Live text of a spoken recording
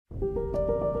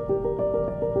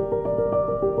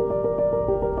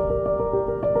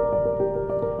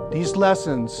These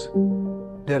lessons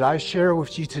that I share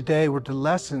with you today were the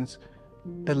lessons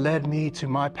that led me to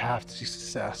my path to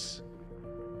success.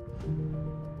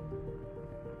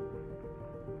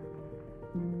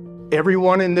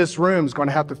 Everyone in this room is going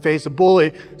to have to face a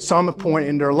bully at some point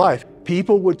in their life.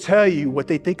 People will tell you what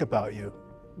they think about you.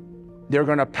 They're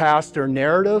going to pass their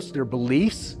narratives, their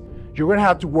beliefs. You're going to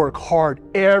have to work hard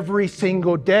every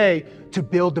single day to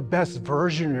build the best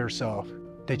version of yourself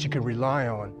that you can rely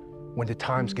on when the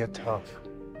times get tough.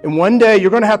 And one day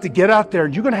you're going to have to get out there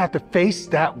and you're going to have to face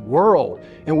that world,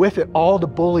 and with it, all the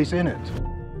bullies in it.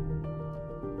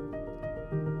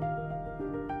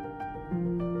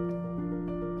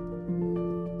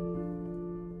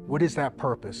 What is that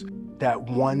purpose? That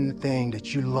one thing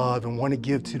that you love and want to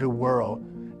give to the world,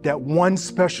 that one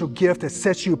special gift that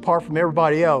sets you apart from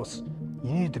everybody else.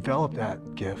 You need to develop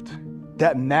that gift,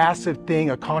 that massive thing,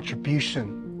 a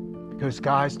contribution, because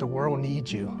guys, the world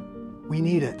needs you. We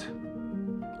need it.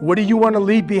 What do you want to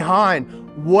leave behind?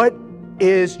 What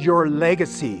is your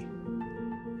legacy?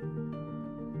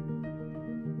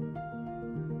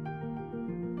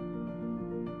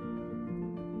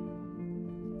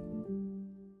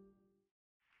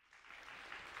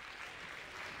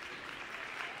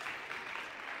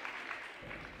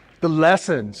 The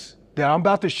lessons that I'm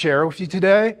about to share with you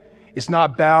today is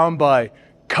not bound by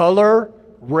color,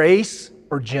 race,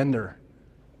 or gender.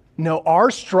 No, our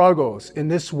struggles in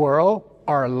this world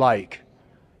are alike.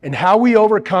 And how we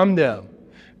overcome them,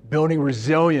 building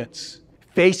resilience,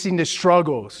 facing the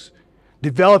struggles,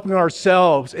 developing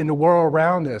ourselves in the world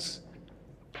around us,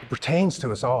 it pertains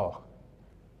to us all.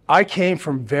 I came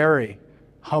from very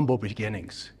humble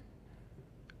beginnings.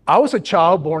 I was a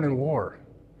child born in war.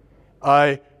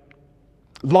 I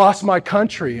lost my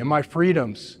country and my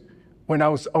freedoms when I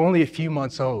was only a few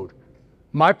months old.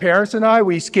 My parents and I,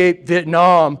 we escaped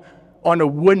Vietnam on a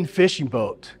wooden fishing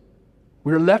boat.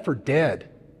 We were left for dead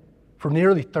for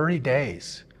nearly 30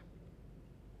 days.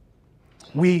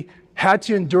 We had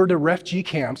to endure the refugee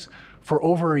camps for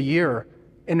over a year.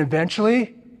 And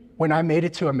eventually, when I made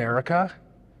it to America,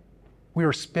 we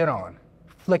were spit on,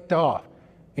 flicked off,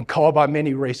 and called by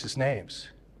many racist names.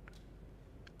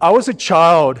 I was a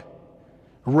child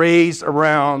raised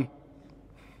around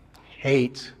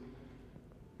hate,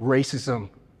 racism.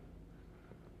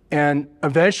 And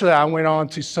eventually I went on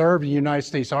to serve in the United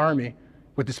States Army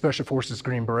with the Special Forces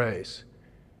Green Berets.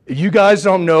 If you guys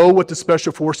don't know what the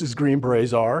Special Forces Green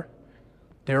Berets are,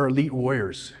 they're elite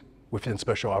warriors within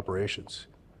special operations.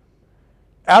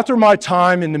 After my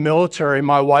time in the military,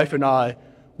 my wife and I,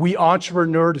 we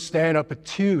entrepreneured to stand up at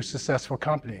 2 successful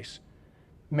companies,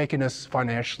 making us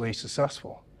financially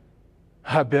successful.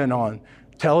 I've been on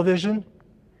television,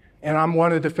 and I'm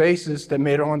one of the faces that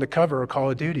made it on the cover of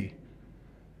Call of Duty.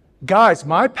 Guys,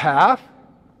 my path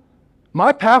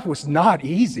was not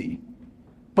easy,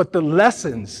 but the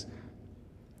lessons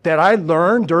that I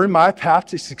learned during my path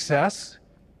to success,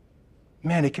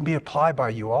 man, it can be applied by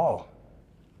you all.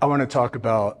 I want to talk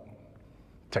about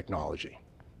technology.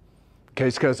 Okay,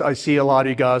 it's because I see a lot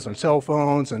of you guys on cell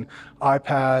phones and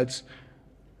iPads.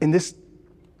 In this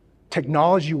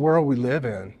technology world we live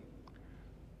in,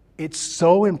 it's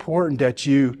so important that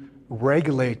you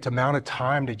regulate the amount of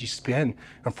time that you spend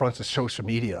in front of social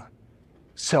media,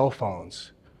 cell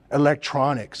phones,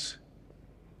 electronics,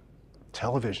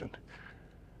 television.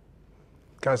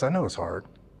 Guys, I know it's hard,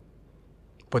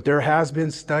 but there has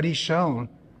been studies shown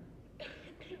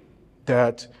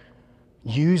that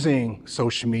using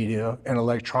social media and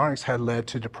electronics had led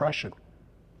to depression.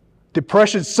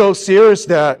 Depression's so serious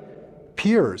that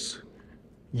peers,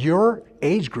 your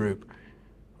age group,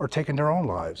 are taking their own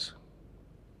lives.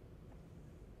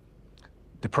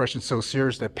 Depression's so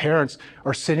serious that parents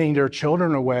are sending their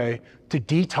children away to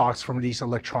detox from these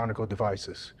electronic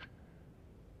devices.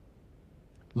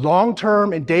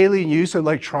 Long-term and daily use of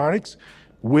electronics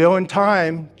will, in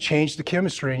time, change the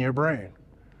chemistry in your brain.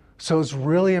 So it's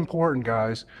really important,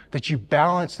 guys, that you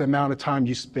balance the amount of time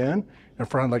you spend in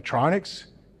front of electronics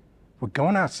with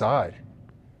going outside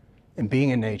and being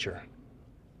in nature.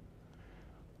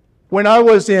 When I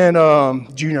was in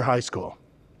junior high school,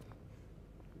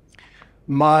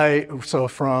 so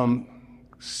from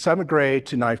 7th grade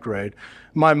to 9th grade,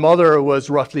 my mother was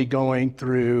roughly going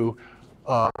through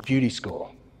beauty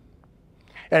school.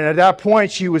 And at that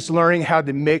point, she was learning how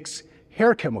to mix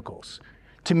hair chemicals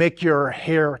to make your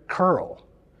hair curl,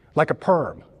 like a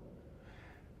perm.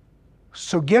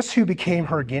 So guess who became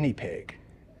her guinea pig?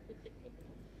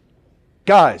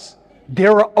 Guys,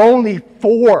 there were only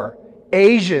 4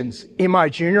 Asians in my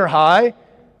junior high,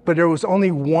 but there was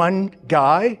only 1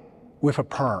 guy with a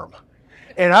perm.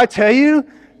 And I tell you,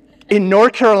 In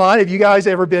North Carolina, have you guys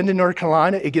ever been to North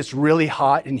Carolina? It gets really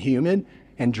hot and humid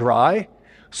and dry.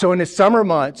 So in the summer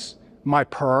months, my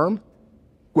perm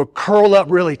will curl up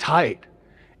really tight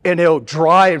and it'll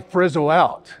dry and frizzle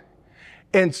out.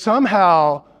 And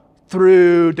somehow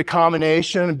through the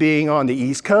combination of being on the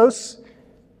East Coast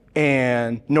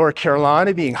and North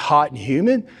Carolina being hot and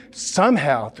humid,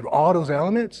 somehow through all those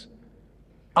elements,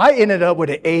 I ended up with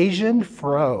an Asian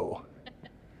fro.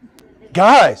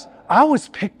 Guys, I was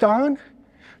picked on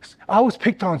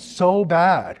so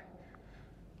bad.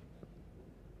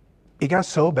 It got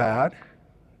so bad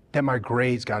that my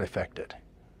grades got affected.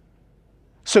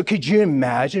 So could you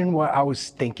imagine what I was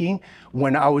thinking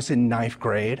when I was in 9th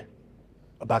grade,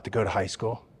 about to go to high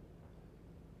school?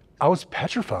 I was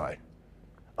petrified.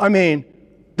 I mean,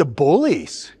 the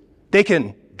bullies, they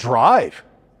can drive.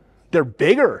 They're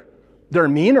bigger. They're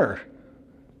meaner,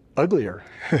 uglier.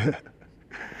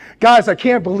 Guys, I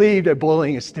can't believe that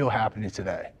bullying is still happening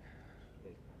today.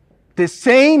 The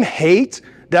same hate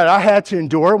that I had to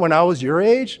endure when I was your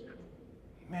age,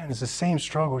 man, it's the same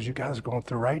struggles you guys are going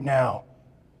through right now.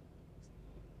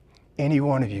 Any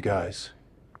one of you guys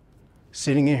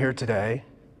sitting in here today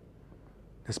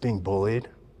that's being bullied,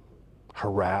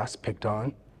 harassed, picked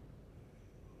on,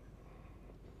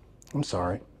 I'm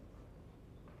sorry.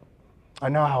 I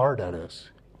know how hard that is.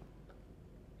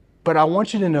 But I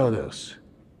want you to know this.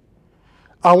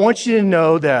 I want you to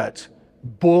know that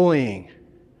bullying,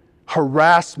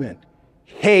 harassment,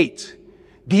 hate,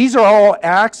 these are all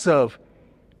acts of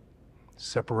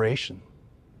separation.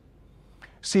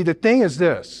 See, the thing is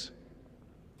this.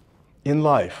 In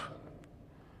life,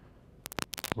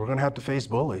 we're going to have to face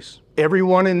bullies.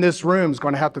 Everyone in this room is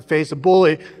going to have to face a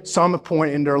bully some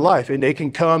point in their life. And they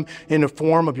can come in the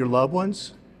form of your loved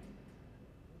ones,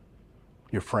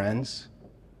 your friends,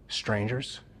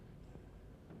 strangers.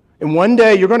 And one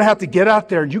day you're going to have to get out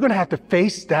there and you're going to have to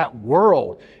face that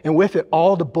world, and with it,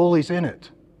 all the bullies in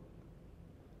it.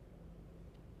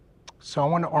 So I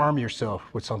want to arm yourself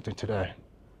with something today.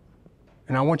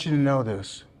 And I want you to know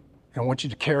this. And I want you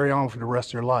to carry on for the rest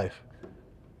of your life.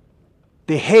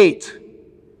 The hate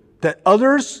that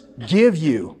others give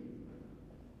you,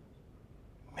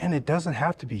 man, it doesn't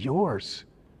have to be yours.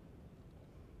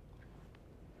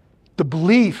 The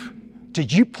belief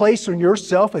that you place on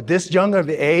yourself at this young of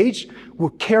an age will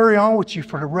carry on with you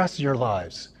for the rest of your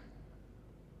lives.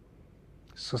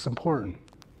 So it's important.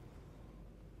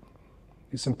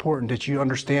 It's important that you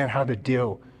understand how to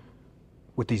deal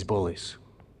with these bullies.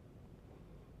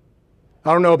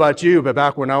 I don't know about you, but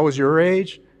back when I was your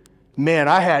age, man,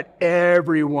 I had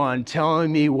everyone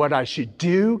telling me what I should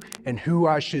do and who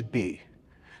I should be.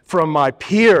 From my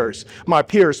peers'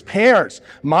 parents,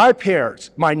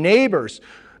 my neighbors,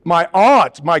 my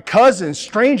aunt, my cousins,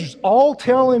 strangers, all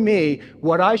telling me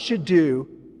what I should do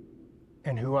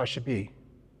and who I should be.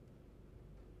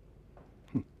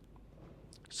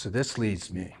 So this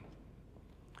leads me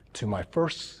to my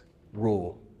first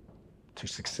rule to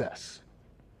success.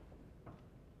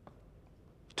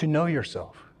 To know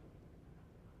yourself.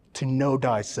 To know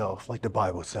thyself, like the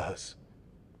Bible says.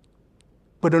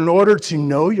 But in order to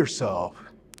know yourself,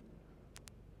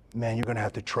 man, you're going to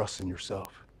have to trust in yourself.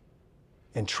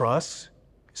 And trust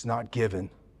is not given.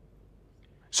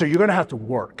 So you're going to have to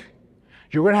work.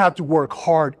 You're going to have to work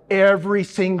hard every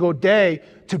single day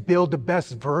to build the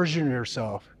best version of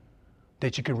yourself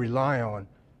that you can rely on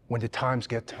when the times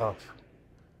get tough.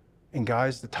 And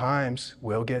guys, the times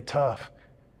will get tough.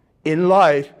 In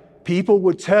life, people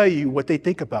will tell you what they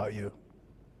think about you.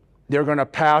 They're going to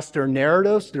pass their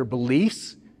narratives, their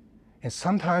beliefs, and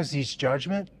sometimes these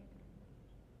judgments,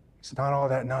 it's not all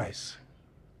that nice.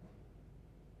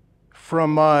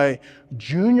 From my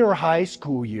junior high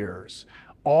school years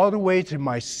all the way to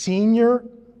my senior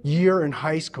year in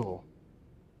high school,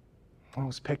 I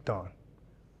was picked on,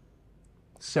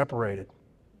 separated,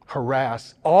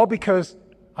 harassed, all because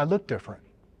I looked different.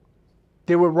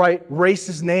 They would write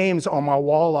racist names on my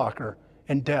wall locker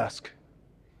and desk.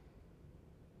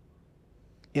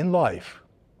 In life,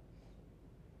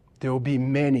 there will be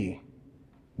many,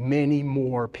 many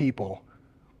more people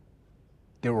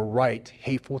that will write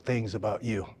hateful things about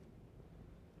you.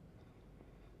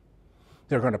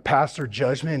 They're going to pass their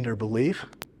judgment and their belief.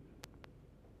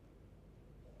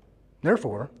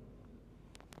 Therefore,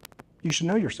 you should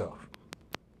know yourself.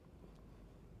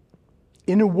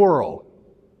 In a world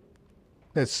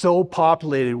that's so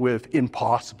populated with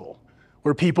impossible,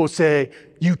 where people say,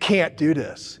 you can't do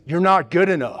this, you're not good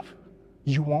enough,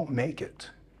 you won't make it.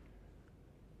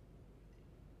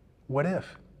 What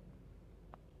if?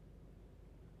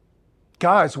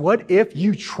 Guys, what if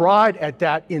you tried at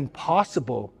that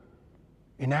impossible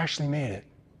and actually made it?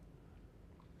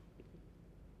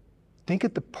 think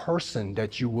of the person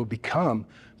that you will become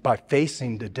by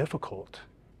facing the difficult.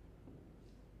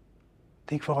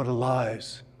 Think of all the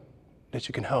lives that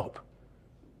you can help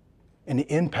and the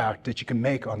impact that you can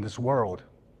make on this world.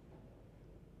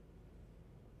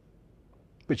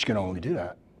 But you can only do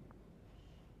that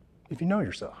if you know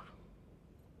yourself.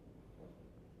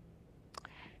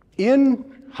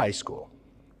 In high school,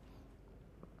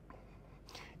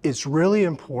 it's really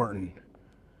important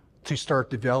to start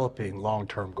developing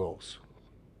long-term goals.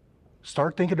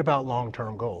 Start thinking about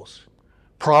long-term goals.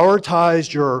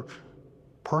 Prioritize your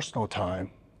personal time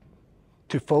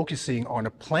to focusing on a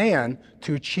plan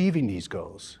to achieving these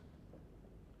goals.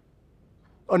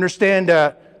 Understand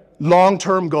that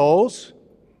long-term goals,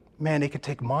 man, they can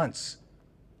take months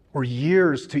or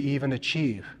years to even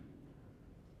achieve.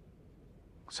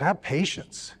 So have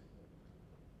patience.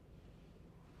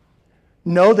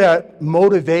 Know that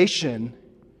motivation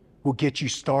will get you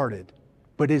started,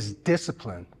 but it's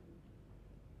discipline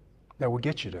that will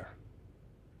get you there.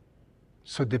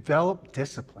 So develop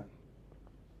discipline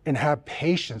and have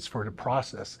patience for the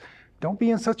process. Don't be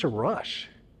in such a rush.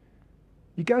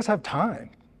 You guys have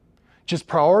time. Just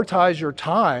prioritize your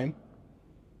time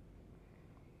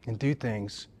and do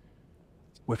things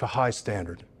with a high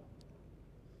standard.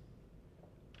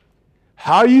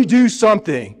 How you do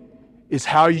something is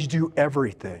how you do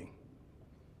everything.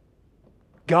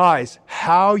 Guys,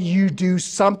 how you do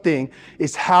something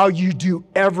is how you do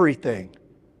everything.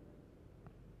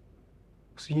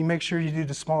 So you make sure you do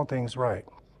the small things right.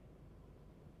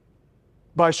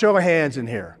 By show of hands in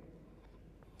here,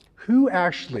 who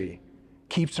actually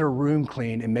keeps their room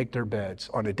clean and make their beds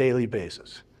on a daily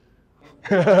basis?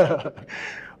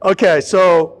 Okay,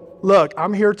 so look,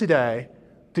 I'm here today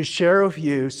to share with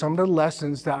you some of the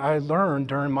lessons that I learned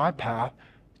during my path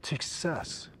to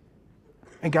success.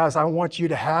 And guys, I want you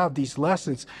to have these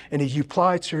lessons, and if you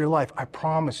apply it to your life, I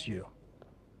promise you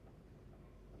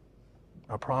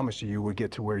will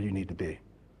get to where you need to be.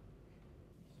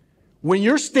 When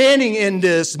you're standing in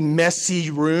this messy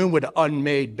room with an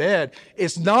unmade bed,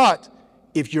 it's not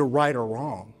if you're right or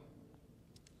wrong.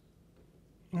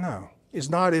 No, it's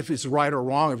not if it's right or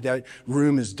wrong, if that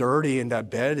room is dirty and that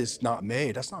bed is not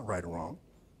made. That's not right or wrong.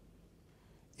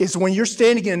 It's when you're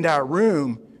standing in that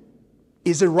room,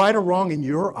 is it right or wrong in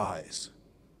your eyes?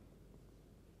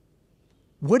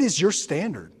 What is your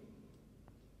standard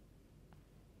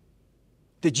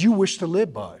that you wish to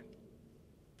live by?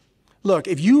 Look,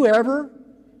 if you ever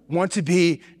want to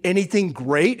be anything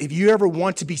great, if you ever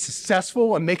want to be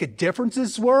successful and make a difference in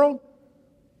this world,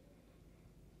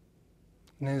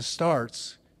 and then it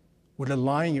starts with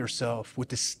aligning yourself with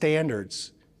the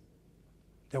standards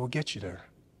that will get you there.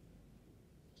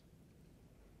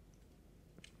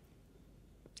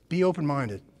 Be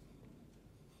open-minded.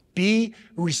 Be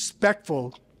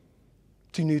respectful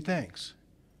to new things.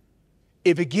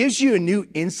 If it gives you a new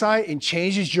insight and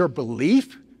changes your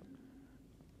belief,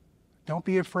 don't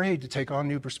be afraid to take on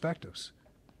new perspectives.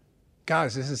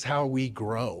 Guys, this is how we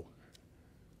grow.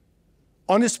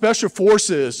 On the Special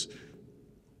Forces,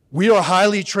 we are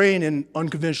highly trained in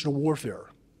unconventional warfare.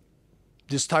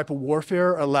 This type of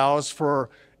warfare allows for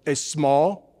a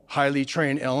small, highly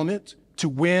trained element to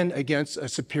win against a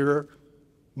superior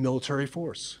military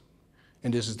force.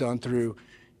 And this is done through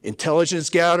intelligence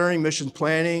gathering, mission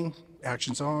planning,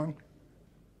 actions on.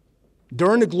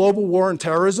 During the global war on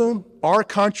terrorism, our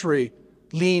country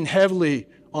leaned heavily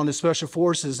on the Special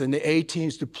Forces and the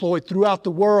A-teams deployed throughout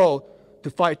the world to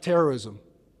fight terrorism,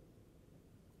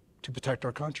 to protect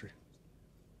our country.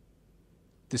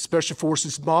 The Special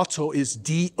Forces motto is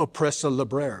De Oppressa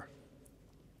Librare.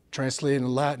 Translated in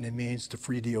Latin, it means to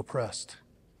free the oppressed.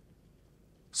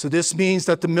 So this means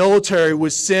that the military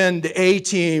would send the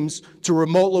A-teams to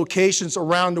remote locations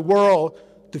around the world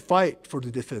to fight for the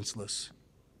defenseless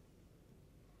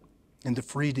and to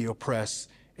free the oppressed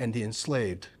and the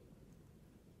enslaved.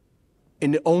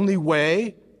 And the only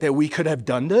way that we could have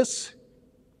done this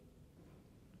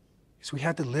is we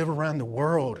had to live around the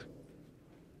world,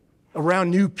 around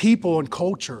new people and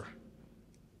culture.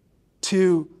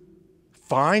 To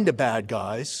find the bad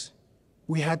guys,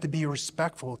 we had to be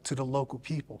respectful to the local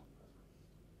people,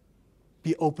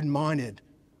 be open-minded,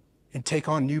 and take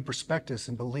on new perspectives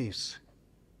and beliefs.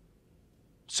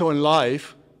 So in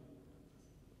life,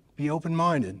 be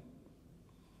open-minded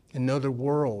and know the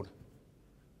world.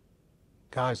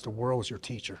 Guys, the world is your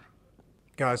teacher.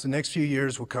 Guys, the next few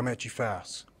years will come at you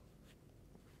fast.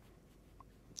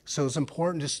 So it's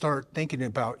important to start thinking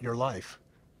about your life.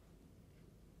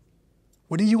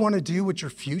 What do you want to do with your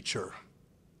future?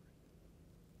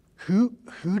 Who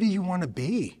do you want to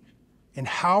be? And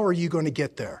how are you going to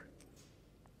get there?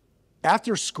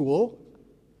 After school,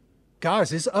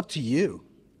 guys, it's up to you.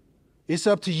 It's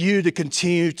up to you to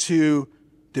continue to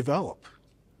develop,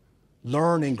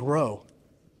 learn, and grow.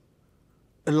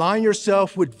 Align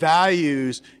yourself with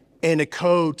values and a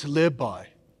code to live by.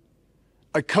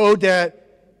 A code that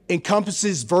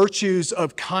encompasses virtues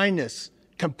of kindness,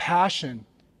 compassion,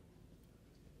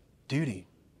 duty.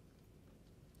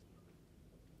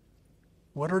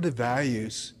 What are the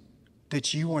values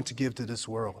that you want to give to this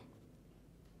world?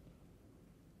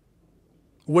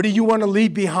 What do you want to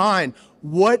leave behind?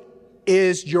 What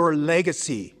is your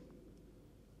legacy?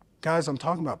 Guys, I'm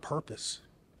talking about purpose.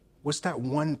 What's that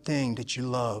one thing that you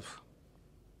love,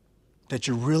 that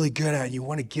you're really good at, and you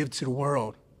want to give to the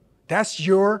world? That's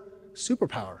your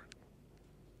superpower.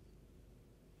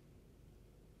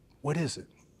 What is it?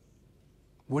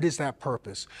 What is that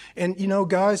purpose? And you know,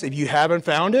 guys, if you haven't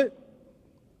found it,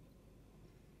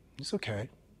 it's okay.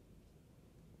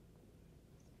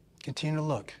 Continue to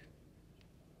look.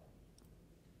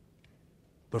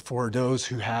 But for those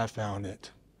who have found it,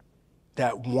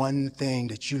 that one thing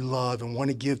that you love and want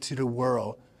to give to the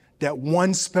world, that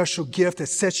one special gift that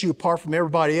sets you apart from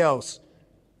everybody else,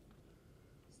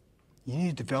 you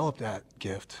need to develop that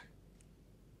gift.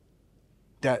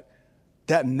 That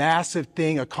massive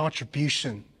thing, a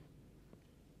contribution,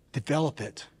 develop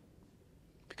it.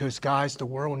 Because guys, the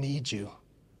world needs you.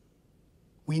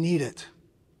 We need it.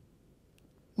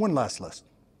 One last lesson.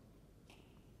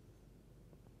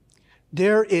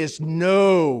 There is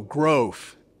no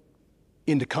growth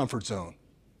in the comfort zone.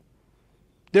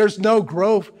 There's no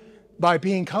growth by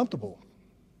being comfortable.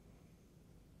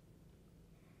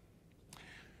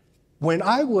 When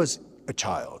I was a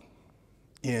child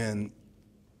in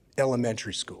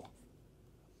elementary school,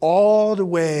 all the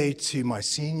way to my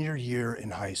senior year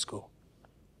in high school,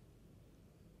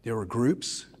 there were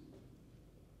groups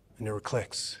and there were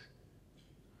cliques.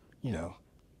 You know,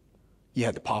 you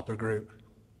had the popular group,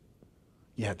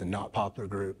 you had the not popular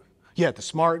group, you had the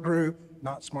smart group,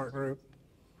 not smart group,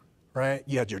 right?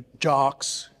 You had your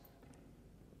jocks.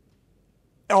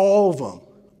 All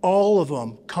of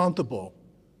them comfortable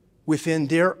within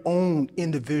their own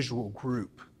individual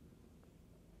group.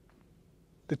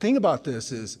 The thing about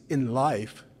this is, in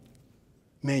life,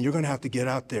 man, you're going to have to get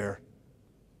out there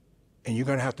and you're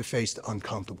going to have to face the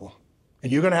uncomfortable.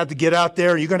 And you're going to have to get out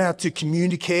there and you're going to have to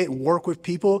communicate and work with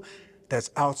people that's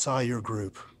outside your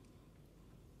group.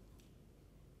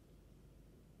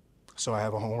 So I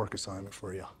have a homework assignment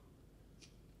for you.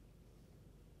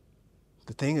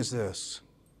 The thing is this.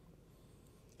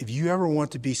 If you ever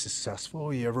want to be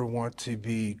successful, you ever want to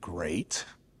be great,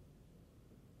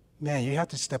 man, you have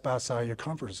to step outside your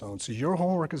comfort zone. So your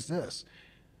homework is this.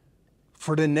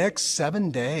 For the next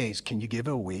 7 days, can you give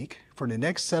it a week? For the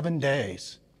next 7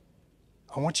 days,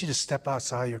 I want you to step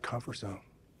outside your comfort zone.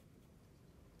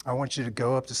 I want you to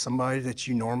go up to somebody that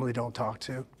you normally don't talk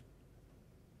to.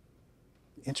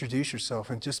 Introduce yourself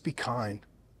and just be kind.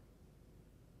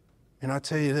 And I'll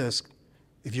tell you this,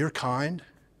 if you're kind,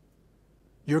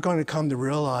 you're going to come to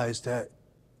realize that,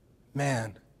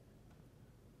 man,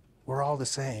 we're all the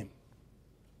same.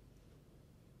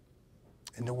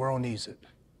 And the world needs it.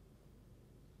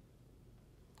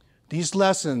 These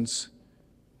lessons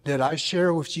that I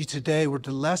share with you today were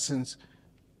the lessons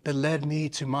that led me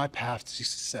to my path to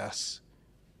success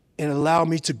and allowed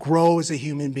me to grow as a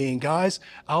human being. Guys,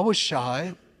 I was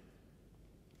shy.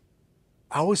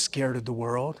 I was scared of the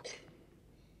world,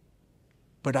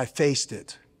 but I faced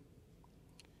it.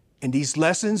 And these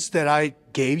lessons that I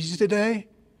gave you today,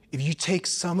 if you take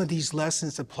some of these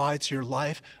lessons applied to your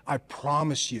life, I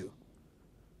promise you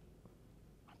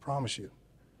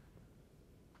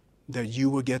that you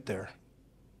will get there.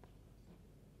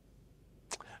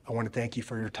 I want to thank you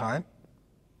for your time.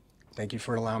 Thank you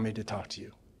for allowing me to talk to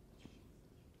you.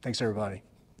 Thanks, everybody.